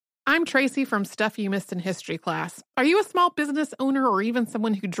I'm Tracy from Stuff You Missed in History class. Are you a small business owner or even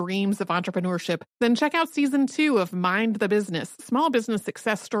someone who dreams of entrepreneurship? Then check out Season 2 of Mind the Business, small business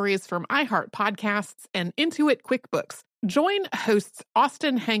success stories from iHeart Podcasts and Intuit QuickBooks. Join hosts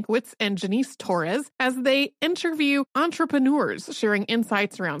Austin Hankwitz and Janice Torres as they interview entrepreneurs sharing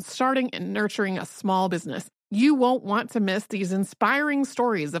insights around starting and nurturing a small business. You won't want to miss these inspiring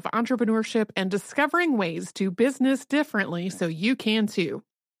stories of entrepreneurship and discovering ways to business differently so you can too.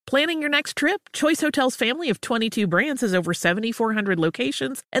 Planning your next trip? Choice Hotels' family of 22 brands has over 7,400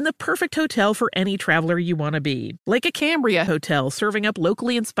 locations and the perfect hotel for any traveler you want to be. Like a Cambria Hotel, serving up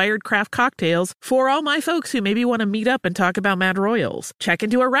locally inspired craft cocktails for all my folks who maybe want to meet up and talk about Mad Royals. Check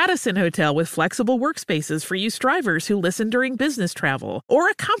into a Radisson Hotel with flexible workspaces for you strivers who listen during business travel. Or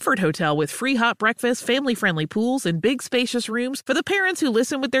a Comfort Hotel with free hot breakfast, family-friendly pools, and big spacious rooms for the parents who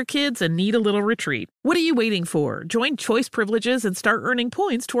listen with their kids and need a little retreat. What are you waiting for? Join Choice Privileges and start earning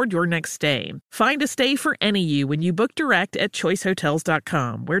points toward your next stay. Find a stay for any you when you book direct at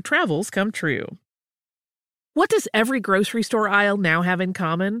choicehotels.com, where travels come true. What does every grocery store aisle now have in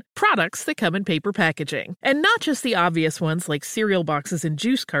common? Products that come in paper packaging. And not just the obvious ones like cereal boxes and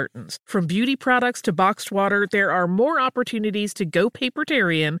juice cartons. From beauty products to boxed water, there are more opportunities to go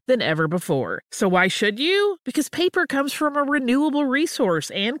papertarian than ever before. So why should you? Because paper comes from a renewable resource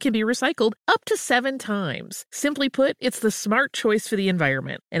and can be recycled up to 7 times. Simply put, it's the smart choice for the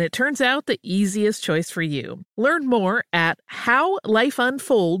environment. And it turns out the easiest choice for you. Learn more at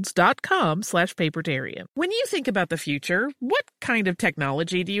howlifeunfolds.com/papertarian. When you think about the future, what kind of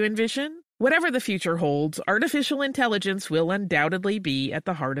technology do you envision? Whatever the future holds, artificial intelligence will undoubtedly be at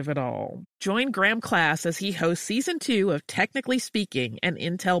the heart of it all. Join Graham Class as he hosts Season 2 of Technically Speaking, an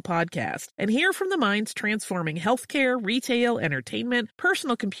Intel podcast, and hear from the minds transforming healthcare, retail, entertainment,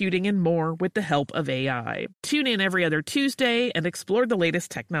 personal computing, and more with the help of AI. Tune in every other Tuesday and explore the latest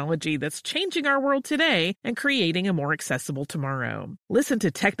technology that's changing our world today and creating a more accessible tomorrow. Listen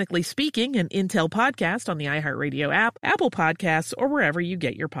to Technically Speaking, an Intel podcast on the iHeartRadio app, Apple Podcasts, or wherever you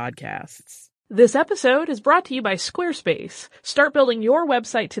get your podcasts. This episode is brought to you by Squarespace. Start building your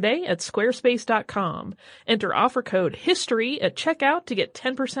website today at squarespace.com. Enter offer code HISTORY at checkout to get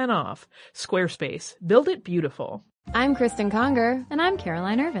 10% off. Squarespace. Build it beautiful. I'm Kristen Conger. And I'm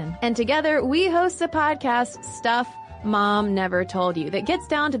Caroline Irvin. And together we host a podcast, Stuff Mom Never Told You, that gets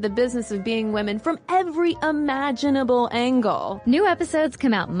down to the business of being women from every imaginable angle. New episodes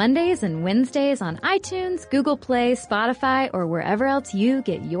come out Mondays and Wednesdays on iTunes, Google Play, Spotify, or wherever else you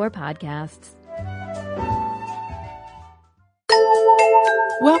get your podcasts.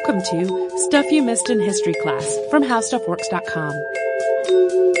 Welcome to Stuff You Missed in History class from HowStuffWorks.com.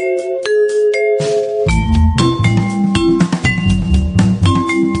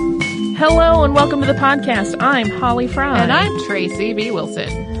 Hello and welcome to the podcast. I'm Holly Fry. And I'm Tracy B. Wilson.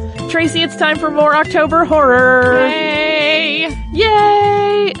 Tracy, it's time for more October horror. Yay!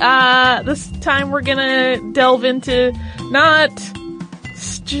 Yay! This time we're gonna delve into not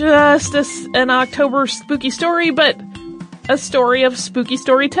just an October spooky story, but a story of spooky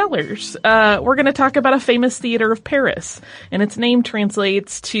storytellers. We're going to talk about a famous theater of Paris, and its name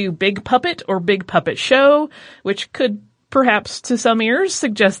translates to Big Puppet or Big Puppet Show, which could perhaps to some ears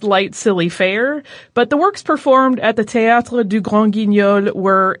suggest light, silly fare, but the works performed at the Théâtre du Grand Guignol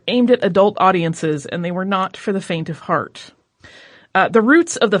were aimed at adult audiences, and they were not for the faint of heart. The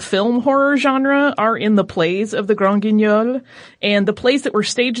roots of the film horror genre are in the plays of the Grand Guignol, and the plays that were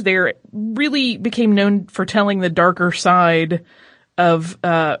staged there really became known for telling the darker side of,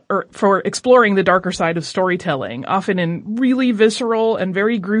 or for exploring the darker side of storytelling, often in really visceral and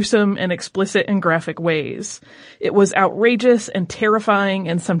very gruesome and explicit and graphic ways. It was outrageous and terrifying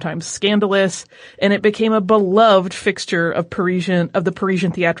and sometimes scandalous, and it became a beloved fixture of the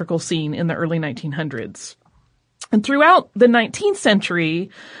Parisian theatrical scene in the early 1900s. And throughout the 19th century,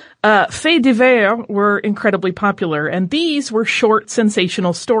 faits divers were incredibly popular, and these were short,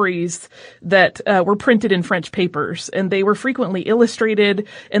 sensational stories that were printed in French papers, and they were frequently illustrated,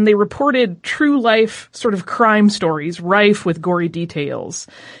 and they reported true-life sort of crime stories rife with gory details.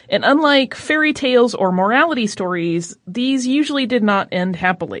 And unlike fairy tales or morality stories, these usually did not end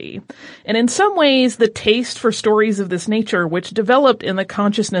happily. And in some ways, the taste for stories of this nature, which developed in the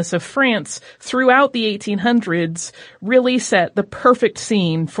consciousness of France throughout the 1800s, really set the perfect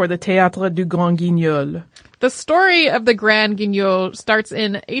scene for the Théâtre du Grand Guignol. The story of the Grand Guignol starts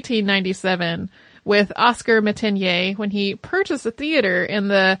in 1897 with Oscar Métainier when he purchased a theater in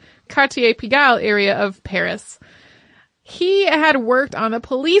the Quartier Pigalle area of Paris. He had worked on the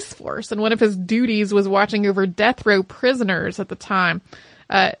police force, and one of his duties was watching over death row prisoners at the time.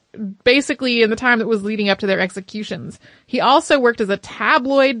 basically in the time that was leading up to their executions. He also worked as a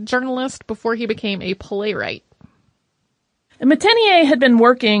tabloid journalist before he became a playwright. Métainier had been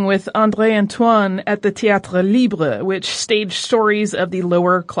working with André Antoine at the Théâtre Libre, which staged stories of the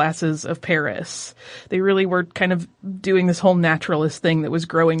lower classes of Paris. They really were kind of doing this whole naturalist thing that was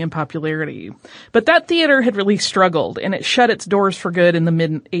growing in popularity. But that theater had really struggled, and it shut its doors for good in the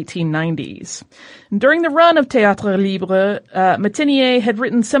mid-1890s. During the run of Théâtre Libre, Métainier had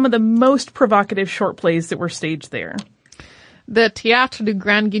written some of the most provocative short plays that were staged there. The Théâtre du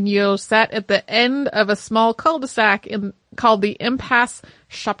Grand Guignol sat at the end of a small cul-de-sac called the Impasse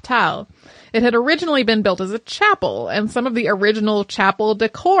Chaptal. It had originally been built as a chapel, and some of the original chapel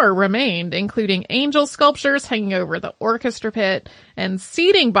decor remained, including angel sculptures hanging over the orchestra pit and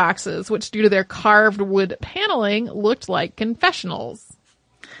seating boxes, which due to their carved wood paneling looked like confessionals.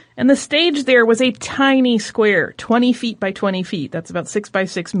 And the stage there was a tiny square, 20 feet by 20 feet. That's about 6 by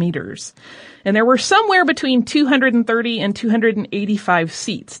 6 meters. And there were somewhere between 230 and 285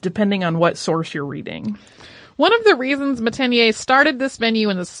 seats, depending on what source you're reading. One of the reasons Métainier started this venue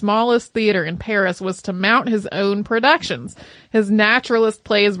in the smallest theater in Paris was to mount his own productions. His naturalist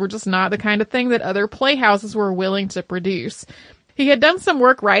plays were just not the kind of thing that other playhouses were willing to produce. He had done some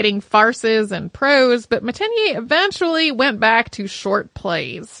work writing farces and prose, but Métainier eventually went back to short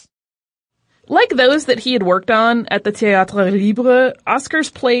plays. Like those that he had worked on at the Théâtre Libre, Oscar's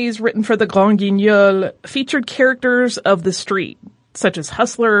plays written for the Grand Guignol featured characters of the street, such as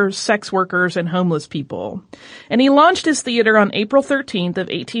hustlers, sex workers, and homeless people. And he launched his theater on April 13th of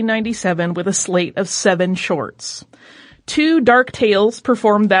 1897 with a slate of 7 shorts. 2 dark tales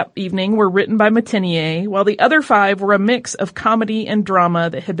performed that evening were written by Métainier, while the other 5 were a mix of comedy and drama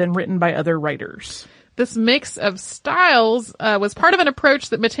that had been written by other writers. This mix of styles was part of an approach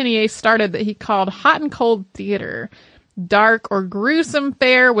that Métainier started that he called hot and cold theater. Dark or gruesome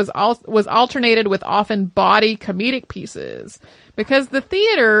fare was alternated with often bawdy comedic pieces. Because the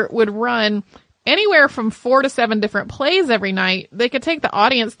theater would run anywhere from 4 to 7 different plays every night, they could take the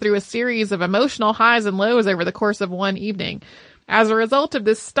audience through a series of emotional highs and lows over the course of one evening. As a result of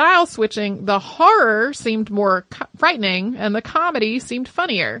this style switching, the horror seemed more frightening and the comedy seemed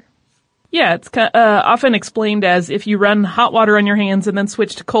funnier. Yeah, it's often explained as if you run hot water on your hands and then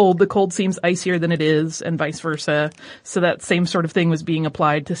switch to cold, the cold seems icier than it is, and vice versa. So that same sort of thing was being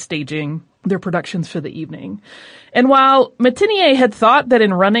applied to staging their productions for the evening. And while Métainier had thought that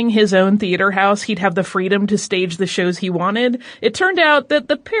in running his own theater house he'd have the freedom to stage the shows he wanted, it turned out that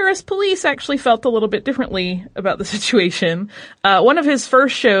the Paris police actually felt a little bit differently about the situation. One of his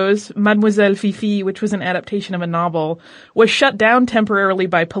first shows, Mademoiselle Fifi, which was an adaptation of a novel, was shut down temporarily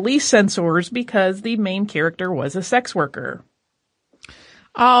by police censors because the main character was a sex worker.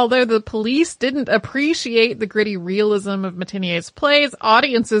 Although the police didn't appreciate the gritty realism of Métainier's plays,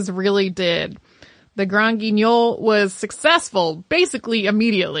 audiences really did. The Grand Guignol was successful basically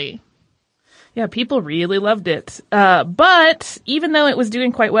immediately. Yeah, people really loved it. But even though it was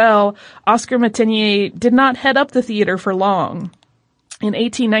doing quite well, Oscar Métainier did not head up the theater for long. In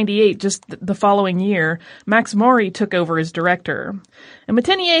 1898, just the following year, Max Maury took over as director. And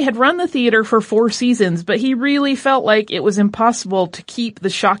Métainier had run the theater for 4 seasons, but he really felt like it was impossible to keep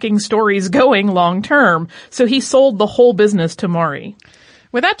the shocking stories going long term, so he sold the whole business to Maury.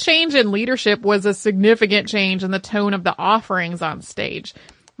 Well, that change in leadership was a significant change in the tone of the offerings on stage.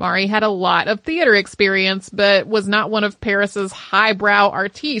 Maury had a lot of theater experience, but was not one of Paris's highbrow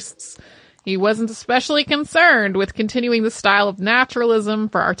artistes. He wasn't especially concerned with continuing the style of naturalism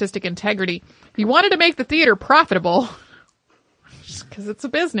for artistic integrity. He wanted to make the theater profitable, just because it's a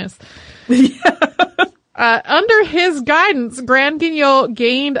business. Under his guidance, Grand Guignol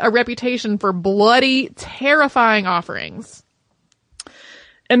gained a reputation for bloody, terrifying offerings.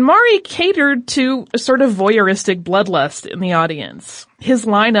 And Maury catered to a sort of voyeuristic bloodlust in the audience. His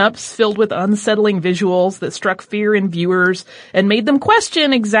lineups, filled with unsettling visuals that struck fear in viewers and made them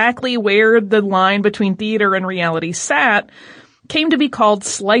question exactly where the line between theater and reality sat, came to be called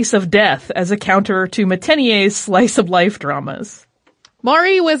Slice of Death as a counter to Métainier's Slice of Life dramas.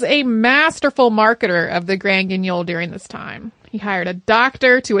 Maury was a masterful marketer of the Grand Guignol during this time. He hired a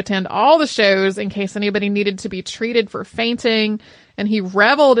doctor to attend all the shows in case anybody needed to be treated for fainting, and he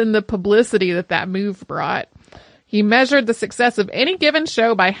reveled in the publicity that move brought. He measured the success of any given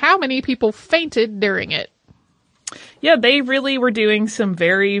show by how many people fainted during it. Yeah, they really were doing some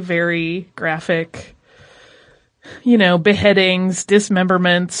very, very graphic, beheadings,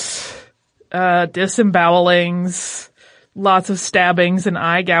 dismemberments, disembowelings, lots of stabbings and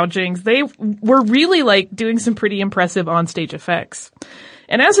eye gougings. They were really doing some pretty impressive onstage effects.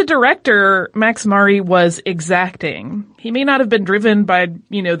 And as a director, Max Mari was exacting. He may not have been driven by,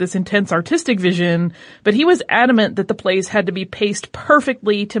 this intense artistic vision, but he was adamant that the plays had to be paced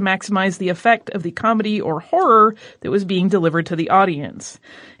perfectly to maximize the effect of the comedy or horror that was being delivered to the audience.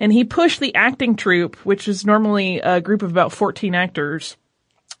 And he pushed the acting troupe, which is normally a group of about 14 actors,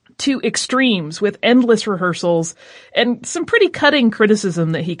 to extremes with endless rehearsals and some pretty cutting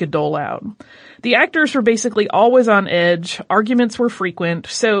criticism that he could dole out. The actors were basically always on edge, arguments were frequent,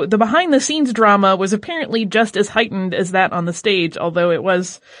 so the behind-the-scenes drama was apparently just as heightened as that on the stage, although it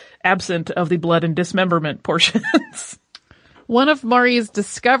was absent of the blood and dismemberment portions. One of Mari's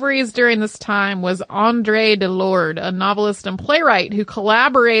discoveries during this time was André Delorde, a novelist and playwright who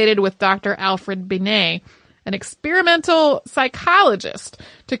collaborated with Dr. Alfred Binet, an experimental psychologist,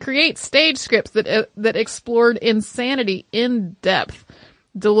 to create stage scripts that explored insanity in depth.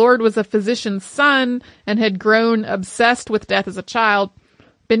 Delorde was a physician's son and had grown obsessed with death as a child.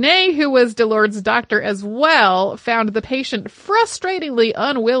 Binet, who was Delorde's doctor as well, found the patient frustratingly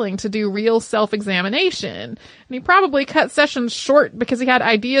unwilling to do real self-examination. And he probably cut sessions short because he had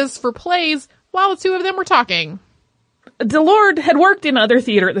ideas for plays while the two of them were talking. Delorde had worked in other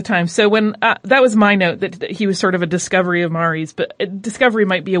theater at the time, so when that was my note, that he was sort of a discovery of Mari's, but discovery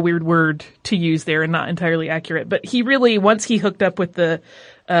might be a weird word to use there and not entirely accurate. But he really, once he hooked up with the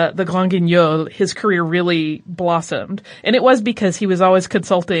Grand Guignol, his career really blossomed. And it was because he was always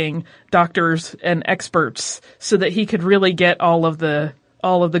consulting doctors and experts so that he could really get all of the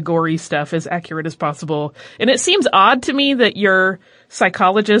gory stuff as accurate as possible. And it seems odd to me that your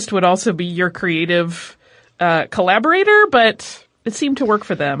psychologist would also be your creative collaborator, but it seemed to work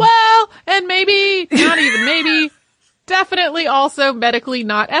for them. Well, and maybe, not even maybe, definitely also medically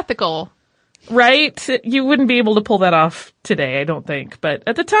not ethical. Right? You wouldn't be able to pull that off today, I don't think. But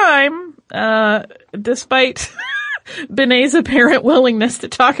at the time, despite Binet's apparent willingness to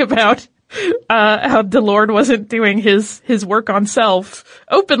talk about how Delorde wasn't doing his work on self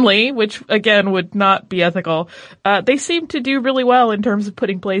openly, which again would not be ethical, they seemed to do really well in terms of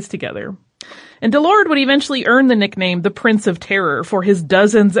putting plays together. And Delorde would eventually earn the nickname the Prince of Terror for his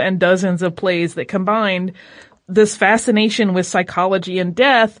dozens and dozens of plays that combined this fascination with psychology and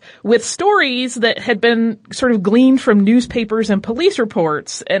death with stories that had been sort of gleaned from newspapers and police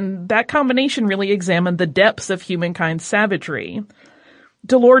reports, and that combination really examined the depths of humankind's savagery.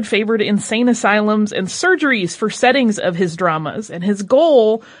 Delorde favored insane asylums and surgeries for settings of his dramas, and his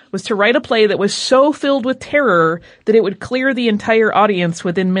goal was to write a play that was so filled with terror that it would clear the entire audience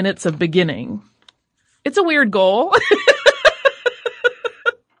within minutes of beginning. It's a weird goal.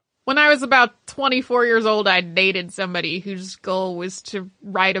 When I was about 24 years old, I dated somebody whose goal was to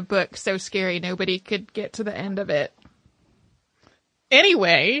write a book so scary nobody could get to the end of it.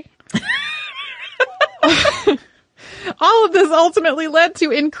 Anyway, all of this ultimately led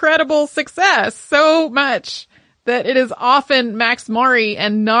to incredible success, so much that it is often Max Mari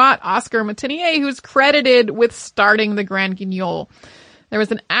and not Oscar Métainier who's credited with starting the Grand Guignol. There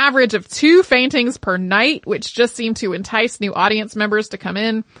was an average of 2 faintings per night, which just seemed to entice new audience members to come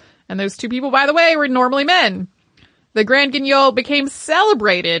in. And those 2 people, by the way, were normally men. The Grand Guignol became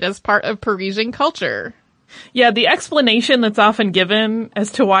celebrated as part of Parisian culture. Yeah, the explanation that's often given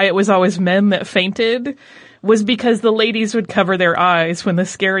as to why it was always men that fainted was because the ladies would cover their eyes when the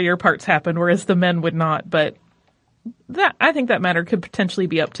scarier parts happened, whereas the men would not. But I think that matter could potentially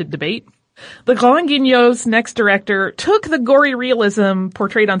be up to debate. The Grand Guignol's next director took the gory realism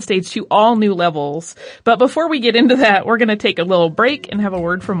portrayed on stage to all new levels. But before we get into that, we're going to take a little break and have a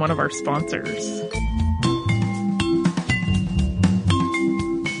word from one of our sponsors.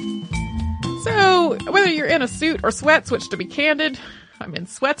 So, whether you're in a suit or sweats, which to be candid, I'm in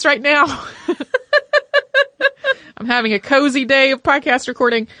sweats right now. I'm having a cozy day of podcast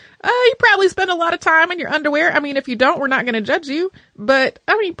recording. You probably spend a lot of time in your underwear. I mean, if you don't, we're not going to judge you. But,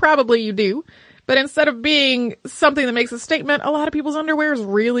 I mean, probably you do. But instead of being something that makes a statement, a lot of people's underwear is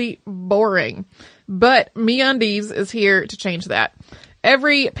really boring. But MeUndies is here to change that.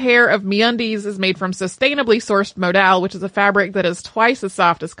 Every pair of MeUndies is made from sustainably sourced modal, which is a fabric that is twice as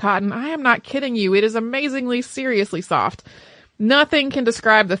soft as cotton. I am not kidding you. It is amazingly, seriously soft. Nothing can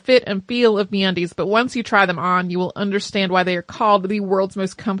describe the fit and feel of MeUndies, but once you try them on, you will understand why they are called the world's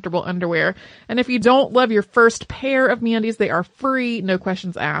most comfortable underwear. And if you don't love your first pair of MeUndies, they are free, no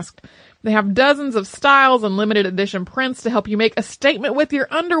questions asked. They have dozens of styles and limited edition prints to help you make a statement with your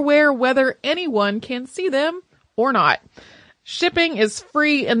underwear, whether anyone can see them or not. Shipping is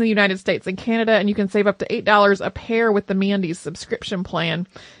free in the United States and Canada, and you can save up to $8 a pair with the MeUndies subscription plan.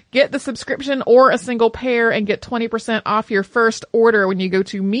 Get the subscription or a single pair and get 20% off your first order when you go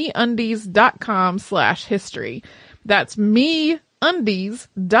to MeUndies.com/history. That's MeUndies,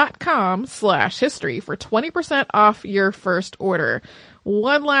 meundies.com/history for 20% off your first order.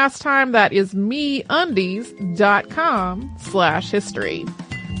 One last time, that is meundies.com/history.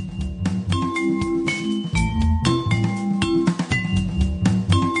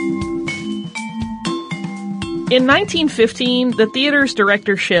 In 1915, the theater's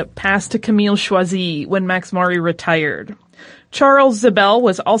directorship passed to Camille Choisy when Max Maury retired. Charles Zabel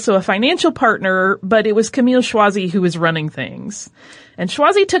was also a financial partner, but it was Camille Choisy who was running things. And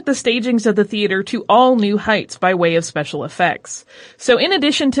Choisy took the stagings of the theater to all new heights by way of special effects. So in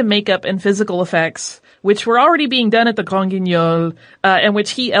addition to makeup and physical effects, which were already being done at the Grand Guignol, and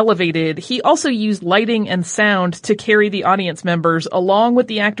which he elevated, he also used lighting and sound to carry the audience members along with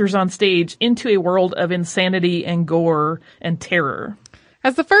the actors on stage into a world of insanity and gore and terror.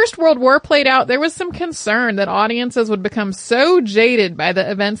 As the First World War played out, there was some concern that audiences would become so jaded by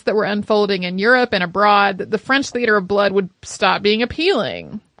the events that were unfolding in Europe and abroad that the French theater of blood would stop being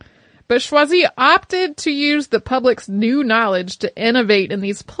appealing. But Choisy opted to use the public's new knowledge to innovate in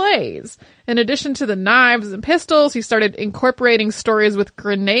these plays. In addition to the knives and pistols, he started incorporating stories with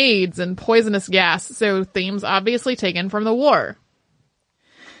grenades and poisonous gas, so themes obviously taken from the war.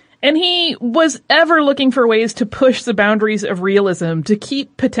 And he was ever looking for ways to push the boundaries of realism to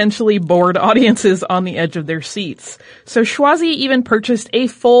keep potentially bored audiences on the edge of their seats. So Choisy even purchased a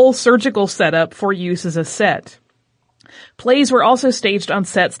full surgical setup for use as a set. Plays were also staged on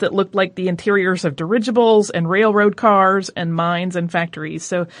sets that looked like the interiors of dirigibles and railroad cars and mines and factories.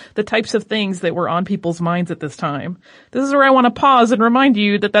 So the types of things that were on people's minds at this time. This is where I want to pause and remind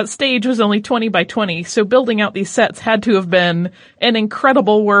you that that stage was only 20 by 20. So building out these sets had to have been an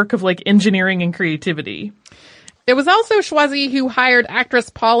incredible work of like engineering and creativity. It was also Choisy who hired actress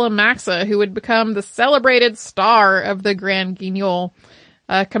Paula Maxa, who would become the celebrated star of the Grand Guignol.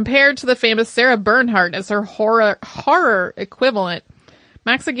 Compared to the famous Sarah Bernhardt as her horror equivalent,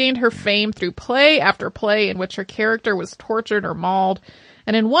 Maxa gained her fame through play after play in which her character was tortured or mauled,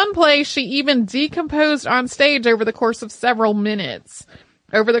 and in one play she even decomposed on stage over the course of several minutes.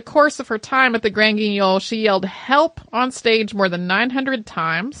 Over the course of her time at the Grand Guignol, she yelled "help" on stage more than 900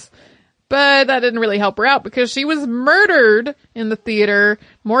 times, but that didn't really help her out because she was murdered in the theater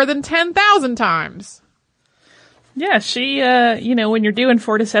more than 10,000 times. Yeah, she, when you're doing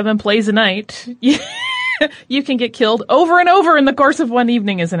 4 to 7 plays a night, you can get killed over and over in the course of one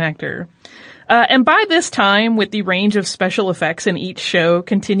evening as an actor. And by this time, with the range of special effects in each show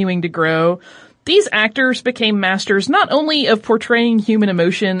continuing to grow, these actors became masters not only of portraying human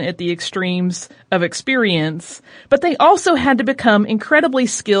emotion at the extremes of experience, but they also had to become incredibly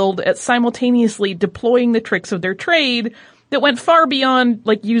skilled at simultaneously deploying the tricks of their trade that went far beyond,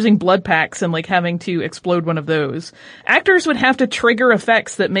 like, using blood packs and, like, having to explode one of those. Actors would have to trigger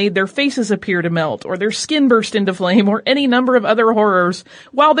effects that made their faces appear to melt, or their skin burst into flame, or any number of other horrors,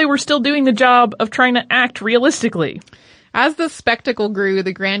 while they were still doing the job of trying to act realistically. As the spectacle grew,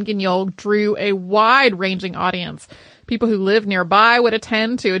 the Grand Guignol drew a wide-ranging audience. People who lived nearby would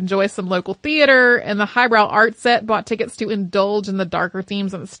attend to enjoy some local theater, and the highbrow art set bought tickets to indulge in the darker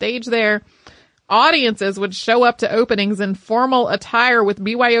themes on the stage there. Audiences would show up to openings in formal attire with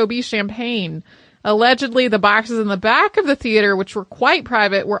BYOB champagne. Allegedly, the boxes in the back of the theater, which were quite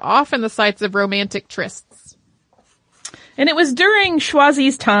private, were often the sites of romantic trysts. And it was during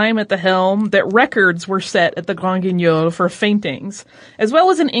Choisy's time at the helm that records were set at the Grand Guignol for faintings, as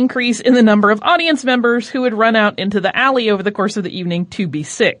well as an increase in the number of audience members who would run out into the alley over the course of the evening to be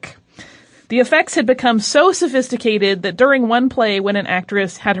sick. The effects had become so sophisticated that during one play when an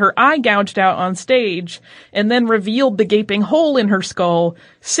actress had her eye gouged out on stage and then revealed the gaping hole in her skull,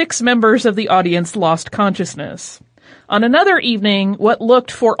 6 members of the audience lost consciousness. On another evening, what looked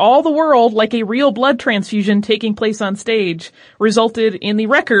for all the world like a real blood transfusion taking place on stage resulted in the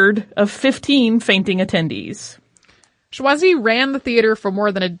record of 15 fainting attendees. Choisy ran the theater for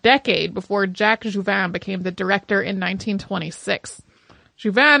more than a decade before Jacques Jouvin became the director in 1926.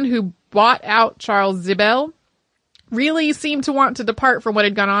 Jouvin, who bought out Charles Zabel, really seemed to want to depart from what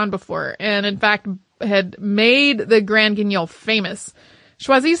had gone on before, and in fact had made the Grand Guignol famous.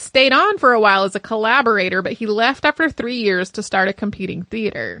 Choisy stayed on for a while as a collaborator, but he left after 3 years to start a competing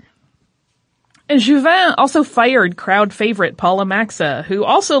theater. And Jouvin also fired crowd favorite Paula Maxa, who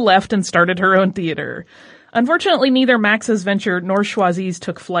also left and started her own theater. Unfortunately, neither Maxa's venture nor Choisy's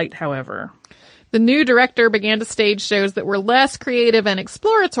took flight, however. The new director began to stage shows that were less creative and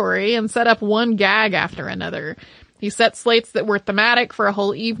exploratory and set up one gag after another. He set slates that were thematic for a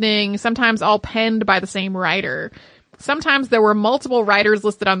whole evening, sometimes all penned by the same writer. Sometimes there were multiple writers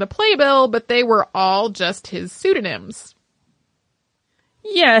listed on the playbill, but they were all just his pseudonyms.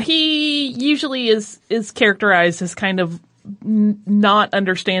 Yeah, he usually is characterized as kind of not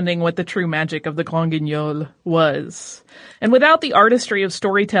understanding what the true magic of the Grand Guignol was. And without the artistry of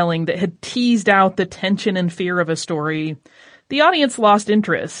storytelling that had teased out the tension and fear of a story, the audience lost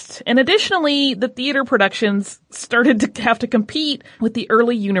interest. And additionally, the theater productions started to have to compete with the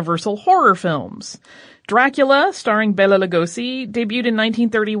early Universal horror films. Dracula, starring Bela Lugosi, debuted in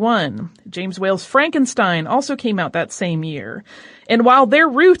 1931. James Whale's Frankenstein also came out that same year. And while their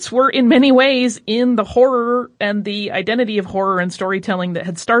roots were in many ways in the horror and the identity of horror and storytelling that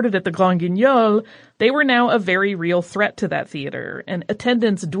had started at the Grand Guignol, they were now a very real threat to that theater, and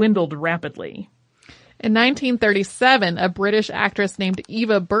attendance dwindled rapidly. In 1937, a British actress named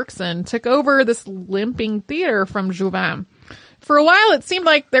Eva Berkson took over this limping theater from Jouvin. For a while, it seemed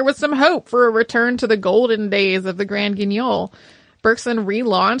like there was some hope for a return to the golden days of the Grand Guignol. Berkson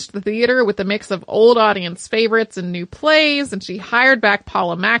relaunched the theater with a mix of old audience favorites and new plays, and she hired back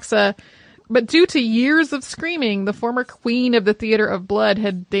Paula Maxa. But due to years of screaming, the former queen of the Theater of Blood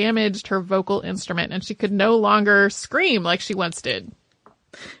had damaged her vocal instrument, and she could no longer scream like she once did.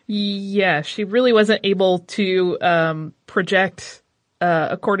 Yeah, she really wasn't able to project,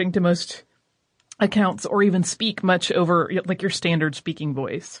 according to most accounts, or even speak much over like your standard speaking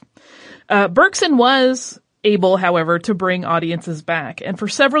voice. Berkson was able, however, to bring audiences back, and for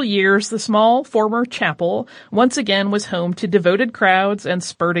several years the small former chapel once again was home to devoted crowds and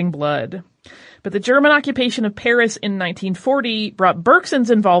spurting blood. But the German occupation of Paris in 1940 brought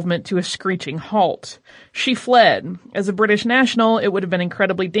Berkson's involvement to a screeching halt. She fled. As a British national, it would have been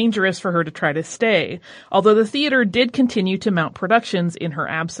incredibly dangerous for her to try to stay, although the theater did continue to mount productions in her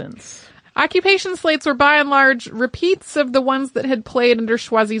absence. Occupation slates were by and large repeats of the ones that had played under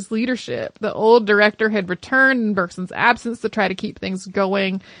Choisy's leadership. The old director had returned in Berkson's absence to try to keep things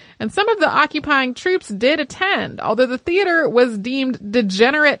going, and some of the occupying troops did attend, although the theater was deemed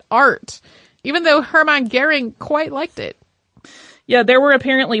degenerate art, even though Hermann Goering quite liked it. Yeah, there were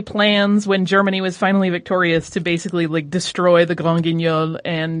apparently plans when Germany was finally victorious to basically destroy the Grand Guignol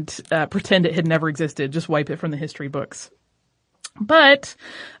and pretend it had never existed, just wipe it from the history books. But,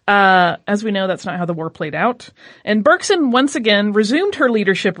 as we know, that's not how the war played out. And Berkson once again resumed her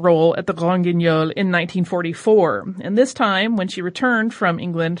leadership role at the Grand Guignol in 1944. And this time, when she returned from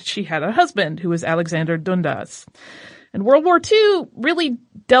England, she had a husband who was Alexander Dundas. And World War II really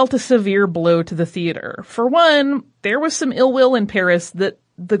dealt a severe blow to the theater. For one, there was some ill will in Paris that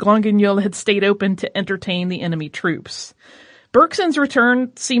the Grand Guignol had stayed open to entertain the enemy troops. Berkson's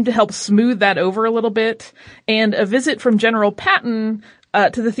return seemed to help smooth that over a little bit, and a visit from General Patton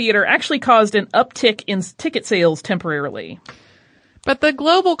to the theater actually caused an uptick in ticket sales temporarily. But the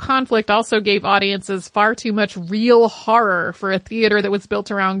global conflict also gave audiences far too much real horror for a theater that was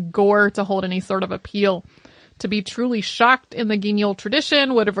built around gore to hold any sort of appeal. To be truly shocked in the Guignol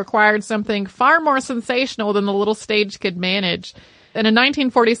tradition would have required something far more sensational than the little stage could manage. In a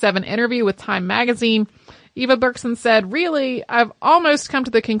 1947 interview with Time magazine, Eva Berkson said, "Really, I've almost come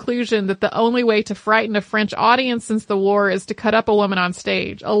to the conclusion that the only way to frighten a French audience since the war is to cut up a woman on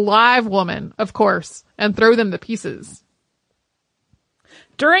stage, a live woman, of course, and throw them to pieces."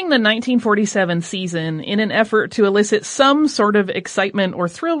 During the 1947 season, in an effort to elicit some sort of excitement or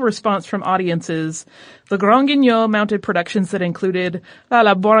thrill response from audiences, the Grand Guignol mounted productions that included Le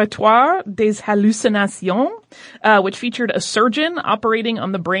Laboratoire des Hallucinations, which featured a surgeon operating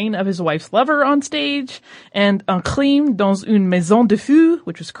on the brain of his wife's lover on stage, and Un crime dans une maison de fou,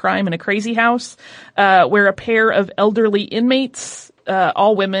 which was crime in a crazy house, where a pair of elderly inmates,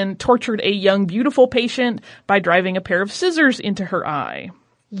 all women, tortured a young, beautiful patient by driving a pair of scissors into her eye.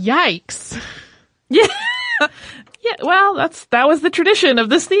 Yikes. Yeah. Yeah, well, that was the tradition of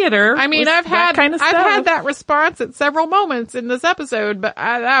this theater. I mean, I've had that response at several moments in this episode, but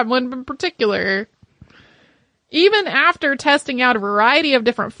that one in particular. Even after testing out a variety of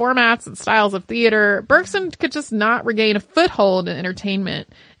different formats and styles of theater, Berkson could just not regain a foothold in entertainment.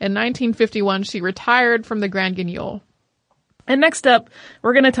 In 1951, she retired from the Grand Guignol. And next up,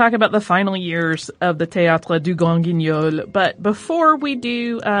 we're going to talk about the final years of the Théâtre du Grand Guignol. But before we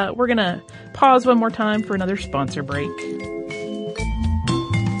do, we're going to pause one more time for another sponsor break.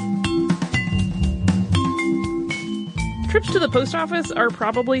 Trips to the post office are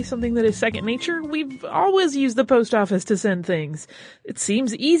probably something that is second nature. We've always used the post office to send things. It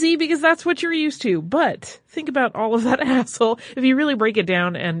seems easy because that's what you're used to, but think about all of that hassle. If you really break it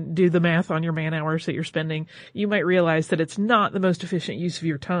down and do the math on your man hours that you're spending, you might realize that it's not the most efficient use of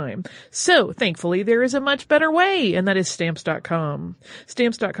your time. So, thankfully, there is a much better way, and that is Stamps.com.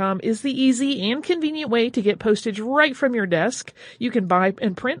 Stamps.com is the easy and convenient way to get postage right from your desk. You can buy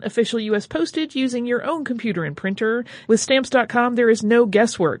and print official U.S. postage using your own computer and printer. With Stamps.com, there is no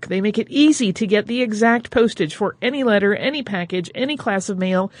guesswork. They make it easy to get the exact postage for any letter, any package, any class of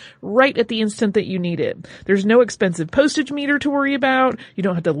mail, right at the instant that you need it. There's no expensive postage meter to worry about, you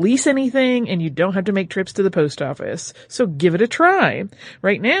don't have to lease anything, and you don't have to make trips to the post office. So give it a try.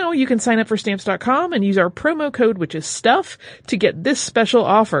 Right now, you can sign up for Stamps.com and use our promo code, which is STUFF, to get this special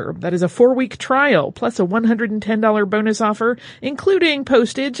offer. That is a 4-week trial, plus a $110 bonus offer, including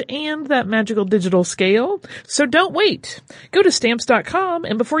postage and that magical digital scale. So don't wait. Go to Stamps.com,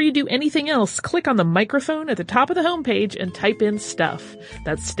 and before you do anything else, click on the microphone at the top of the homepage and type in STUFF.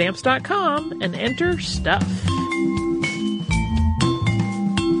 That's Stamps.com and enter STUFF.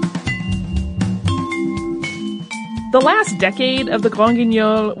 The last decade of the Grand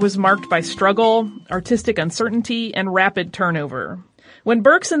Guignol was marked by struggle, artistic uncertainty, and rapid turnover. When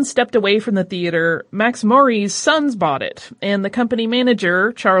Bergson stepped away from the theater, Max Maury's sons bought it, and the company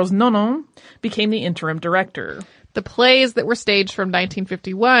manager, Charles Nonon, became the interim director. The plays that were staged from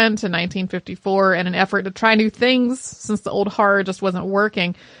 1951 to 1954 in an effort to try new things, since the old horror just wasn't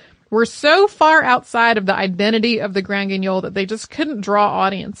working, were so far outside of the identity of the Grand Guignol that they just couldn't draw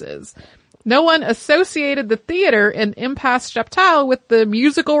audiences. No one associated the theater in Impasse Chaptal with the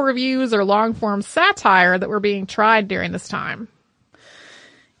musical reviews or long-form satire that were being tried during this time.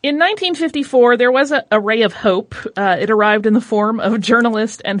 In 1954, there was a ray of hope. It arrived in the form of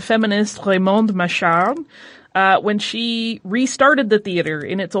journalist and feminist Raymonde Machard, when she restarted the theater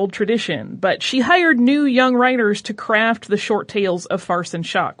in its old tradition. But she hired new young writers to craft the short tales of farce and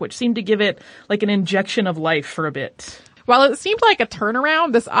shock, which seemed to give it like an injection of life for a bit. While it seemed like a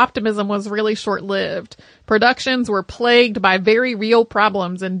turnaround, this optimism was really short-lived. Productions were plagued by very real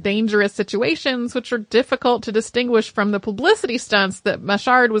problems and dangerous situations, which are difficult to distinguish from the publicity stunts that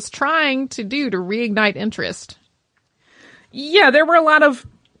Machard was trying to do to reignite interest. Yeah, there were a lot of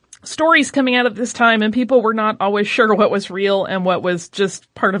stories coming out at this time, and people were not always sure what was real and what was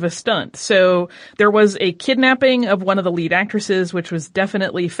just part of a stunt. So there was a kidnapping of one of the lead actresses, which was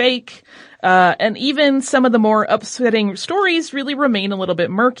definitely fake. And even some of the more upsetting stories really remain a little bit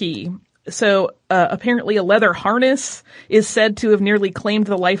murky. So apparently a leather harness is said to have nearly claimed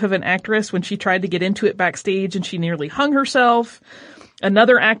the life of an actress when she tried to get into it backstage and she nearly hung herself.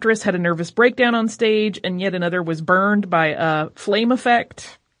 Another actress had a nervous breakdown on stage, and yet another was burned by a flame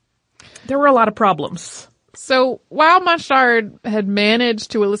effect. There were a lot of problems. So while Machard had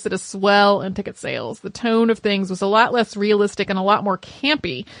managed to elicit a swell in ticket sales, the tone of things was a lot less realistic and a lot more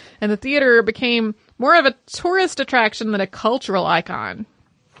campy, and the theater became more of a tourist attraction than a cultural icon.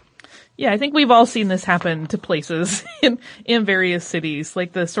 Yeah, I think we've all seen this happen to places in various cities.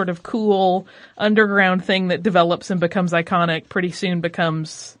 Like the sort of cool underground thing that develops and becomes iconic pretty soon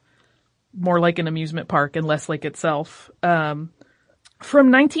becomes more like an amusement park and less like itself.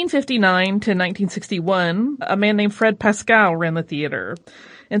 From 1959 to 1961, a man named Fred Pascal ran the theater.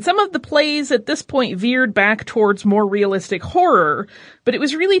 And some of the plays at this point veered back towards more realistic horror, but it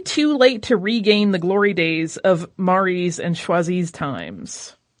was really too late to regain the glory days of Maury's and Choisy's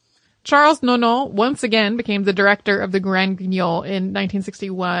times. Charles Nonon once again became the director of the Grand Guignol in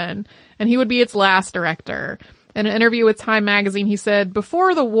 1961, and he would be its last director. In an interview with Time magazine, he said,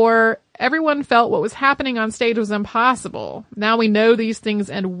 "Before the war, everyone felt what was happening on stage was impossible. Now we know these things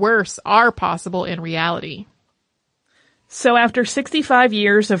and worse are possible in reality." So after 65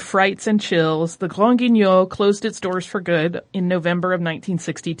 years of frights and chills, the Grand Guignol closed its doors for good in November of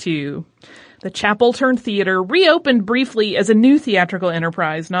 1962. The chapel-turned-theater reopened briefly as a new theatrical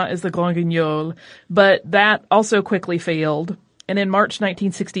enterprise, not as the Grand Guignol, but that also quickly failed. And in March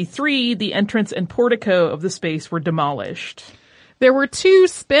 1963, the entrance and portico of the space were demolished. There were two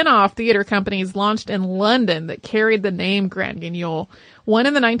spin-off theater companies launched in London that carried the name Grand Guignol, one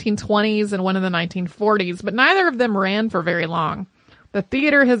in the 1920s and one in the 1940s, but neither of them ran for very long. The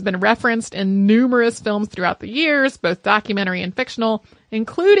theater has been referenced in numerous films throughout the years, both documentary and fictional,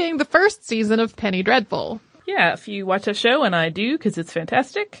 including the first season of Penny Dreadful. Yeah, if you watch that show, and I do because it's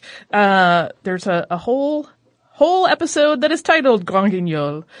fantastic, there's a whole episode that is titled Grand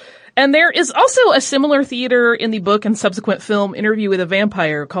Guignol. And there is also a similar theater in the book and subsequent film Interview with a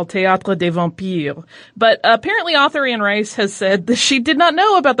Vampire called Théâtre des Vampires. But apparently author Anne Rice has said that she did not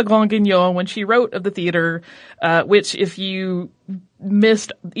know about the Grand Guignol when she wrote of the theater, which if you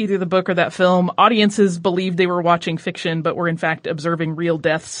missed either the book or that film, audiences believed they were watching fiction but were in fact observing real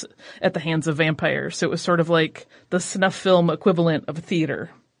deaths at the hands of vampires. So it was sort of like the snuff film equivalent of a theater.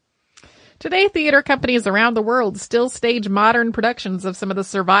 Today, theater companies around the world still stage modern productions of some of the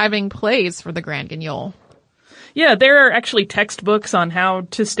surviving plays for the Grand Guignol. Yeah, there are actually textbooks on how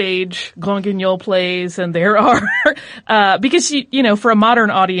to stage Grand Guignol plays, and there are, because, for a modern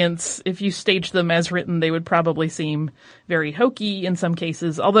audience, if you stage them as written, they would probably seem very hokey in some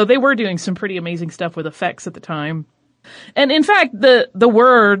cases, although they were doing some pretty amazing stuff with effects at the time. And in fact, the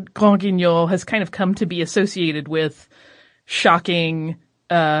word Grand Guignol has kind of come to be associated with shocking,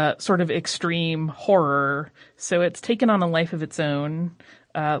 sort of extreme horror. So it's taken on a life of its own.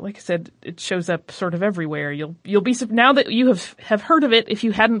 Like I said, it shows up sort of everywhere. You'll be, now that you have heard of it, if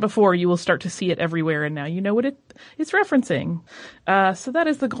you hadn't before, you will start to see it everywhere, and now you know what it's referencing. So that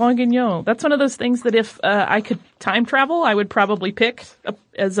is the Grand Guignol. That's one of those things that if I could time travel, I would probably pick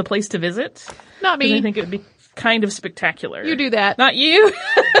as a place to visit. Not me. I think it would be kind of spectacular. You do that. Not you?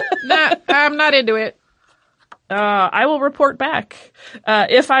 I'm not into it. I will report back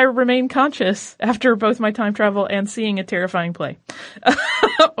if I remain conscious after both my time travel and seeing a terrifying play.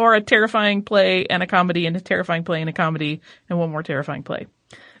 Or a terrifying play and a comedy, and a terrifying play and a comedy, and one more terrifying play.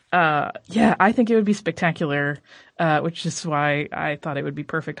 Yeah, I think it would be spectacular, which is why I thought it would be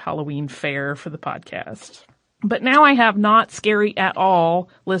perfect Halloween fare for the podcast. But now I have not scary at all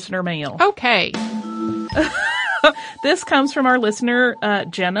listener mail. Okay. This comes from our listener,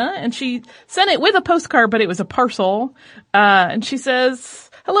 Jenna, and she sent it with a postcard, but it was a parcel. And she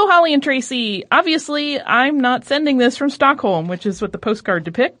says, "Hello, Holly and Tracy. Obviously, I'm not sending this from Stockholm," which is what the postcard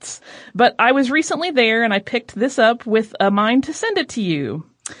depicts. "But I was recently there and I picked this up with a mind to send it to you.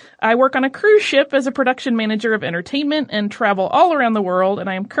 I work on a cruise ship as a production manager of entertainment and travel all around the world, and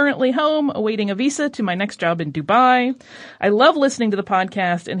I am currently home awaiting a visa to my next job in Dubai. I love listening to the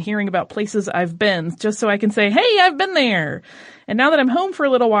podcast and hearing about places I've been just so I can say, hey, I've been there. And now that I'm home for a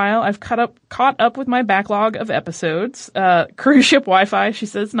little while, I've caught up with my backlog of episodes. Cruise ship Wi-Fi, she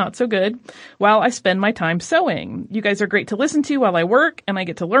says, not so good, while I spend my time sewing. You guys are great to listen to while I work, and I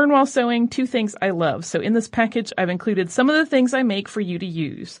get to learn while sewing, 2 things I love. So in this package, I've included some of the things I make for you to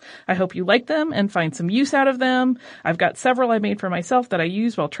use. I hope you like them and find some use out of them. I've got several I made for myself that I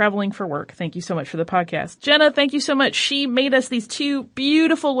use while traveling for work. Thank you so much for the podcast." Jenna, thank you so much. She made us these 2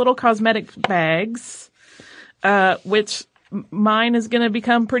 beautiful little cosmetic bags, which mine is going to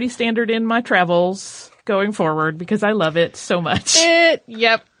become pretty standard in my travels going forward because I love it so much.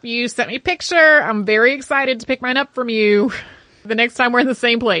 Yep. You sent me a picture. I'm very excited to pick mine up from you the next time we're in the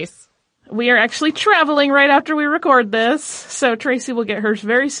same place. We are actually traveling right after we record this, so Tracy will get hers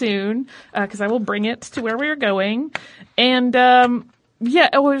very soon because I will bring it to where we are going. And yeah,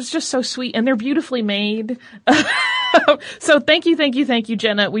 it was just so sweet, and they're beautifully made. So thank you,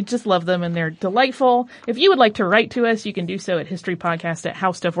 Jenna. We just love them, and they're delightful. If you would like to write to us, you can do so at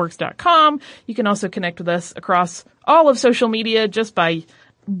historypodcast@howstuffworks.com. You can also connect with us across all of social media just by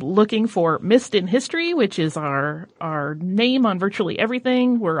looking for Missed in History, which is our name on virtually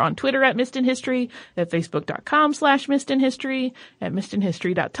everything. We're on Twitter at Missed in History, at Facebook.com/Missed in History, at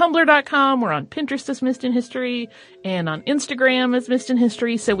missedinhistory.tumblr.com. We're on Pinterest as Missed in History, and on Instagram as Missed in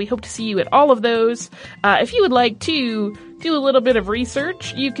History. So we hope to see you at all of those. If you would like to do a little bit of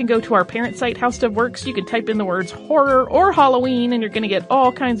research, you can go to our parent site, How Stuff Works. You can type in the words horror or Halloween, and you're going to get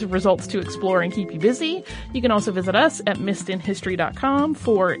all kinds of results to explore and keep you busy. You can also visit us at missedinhistory.com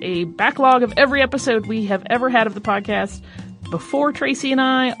for a backlog of every episode we have ever had of the podcast before Tracy and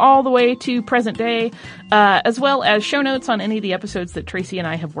I, all the way to present day, as well as show notes on any of the episodes that Tracy and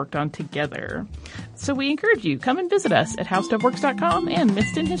I have worked on together. So we encourage you, come and visit us at howstuffworks.com and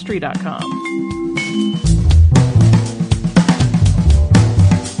missedinhistory.com.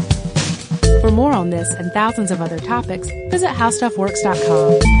 For more on this and thousands of other topics, visit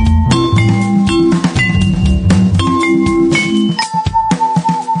howstuffworks.com.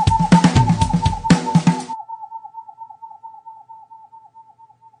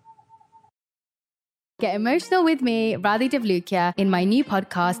 Get emotional with me, Radhi Devlukia, in my new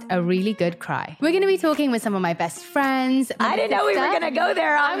podcast, A Really Good Cry. We're going to be talking with some of my best friends. I didn't know we were going to go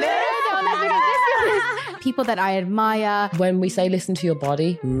there on this. People that I admire. When we say listen to your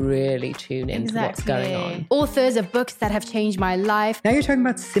body, really tune into what's going on. Authors of books that have changed my life. Now you're talking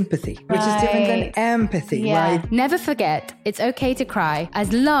about sympathy, which is different than empathy, right? Never forget, it's okay to cry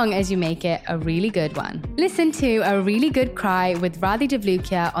as long as you make it a really good one. Listen to A Really Good Cry with Radhi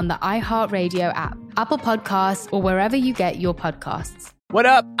Devlukia on the iHeartRadio app, Apple Podcasts, or wherever you get your podcasts. What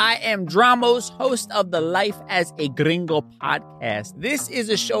up? I am Dramos, host of the Life as a Gringo podcast. This is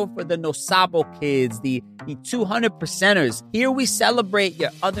a show for the No Sabo kids, the 200%ers. Here we celebrate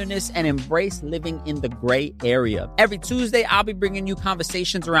your otherness and embrace living in the gray area. Every Tuesday, I'll be bringing you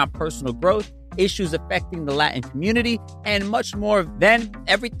conversations around personal growth, issues affecting the Latin community, and much more. Then,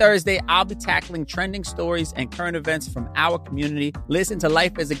 every Thursday, I'll be tackling trending stories and current events from our community. Listen to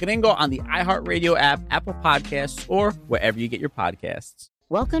Life as a Gringo on the iHeartRadio app, Apple Podcasts, or wherever you get your podcasts.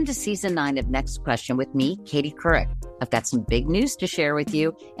 Welcome to Season 9 of Next Question with me, Katie Couric. I've got some big news to share with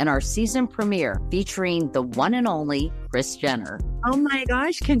you in our season premiere featuring the one and only Kris Jenner. Oh my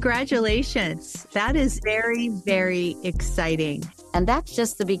gosh, congratulations. That is very, very exciting. And that's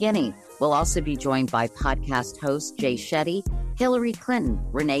just the beginning. We'll also be joined by podcast host Jay Shetty, Hillary Clinton,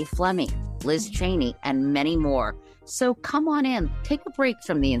 Renee Fleming, Liz Cheney, and many more. So come on in, take a break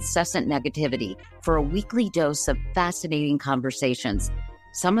from the incessant negativity for a weekly dose of fascinating conversations.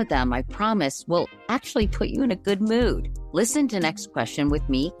 Some of them, I promise, will actually put you in a good mood. Listen to Next Question with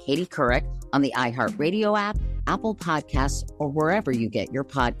me, Katie Couric, on the iHeartRadio app, Apple Podcasts, or wherever you get your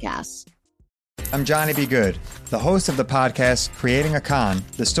podcasts. I'm Johnny B. Good, the host of the podcast Creating a Con,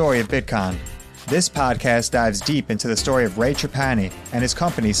 the story of Bitcoin. This podcast dives deep into the story of Ray Trapani and his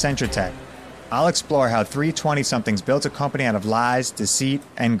company, Centratech. I'll explore how three 20-somethings built a company out of lies, deceit,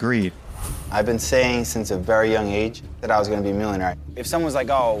 and greed. I've been saying since a very young age that I was going to be a millionaire. If someone's like,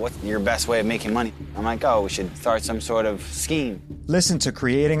 oh, what's your best way of making money? I'm like, oh, we should start some sort of scheme. Listen to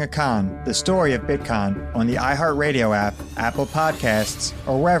Creating a Con, the story of Bitcoin, on the iHeartRadio app, Apple Podcasts,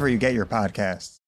 or wherever you get your podcasts.